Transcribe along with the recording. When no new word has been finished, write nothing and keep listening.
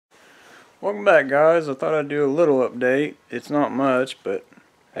Welcome back, guys. I thought I'd do a little update. It's not much, but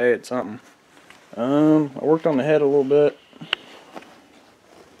hey, it's something. I worked on the head a little bit.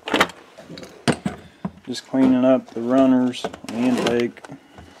 Just cleaning up the runners on the intake.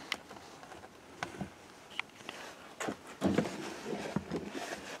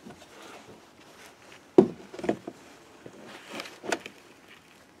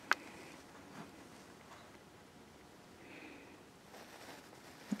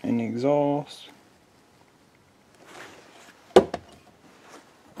 And the exhaust.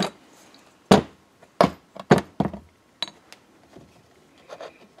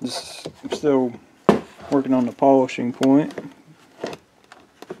 I'm still working on the polishing point.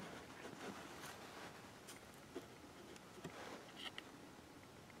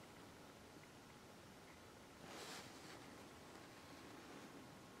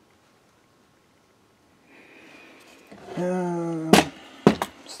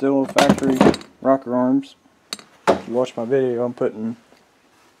 Still factory rocker arms. If you watch my video, I'm putting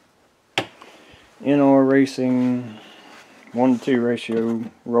NR Racing 1:2 ratio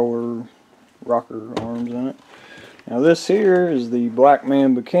roller rocker arms in it. Now this here is the black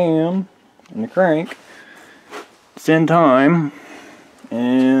Mamba cam and the crank. It's in time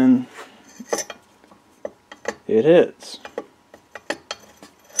and it hits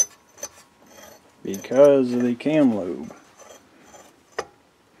because of the cam lobe.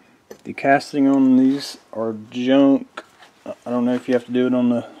 The casting on these are junk. I don't know if you have to do it on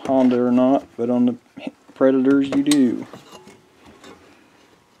the Honda or not, but on the Predators you do.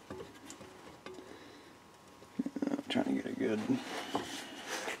 I'm trying to get a good...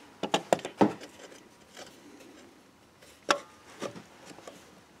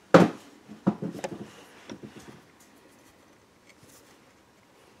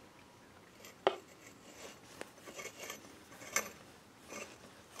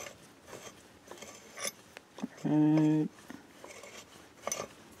 Right.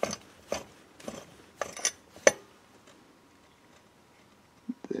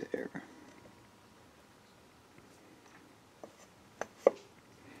 There.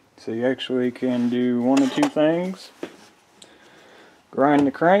 So you actually can do one of two things. Grind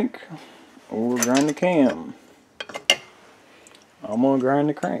the crank or grind the cam. I'm going to grind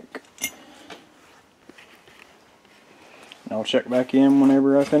the crank. And I'll check back in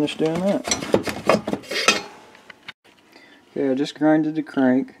whenever I finish doing that. Okay, I just grinded the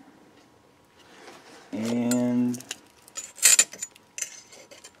crank, and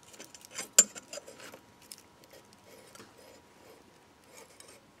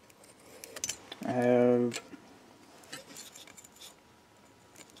I have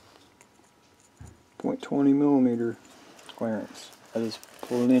 0.20 millimeter clearance. That is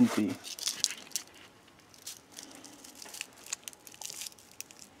plenty.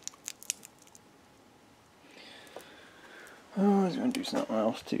 Oh, I was going to do something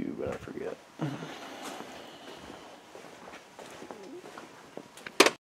else too, but I forget.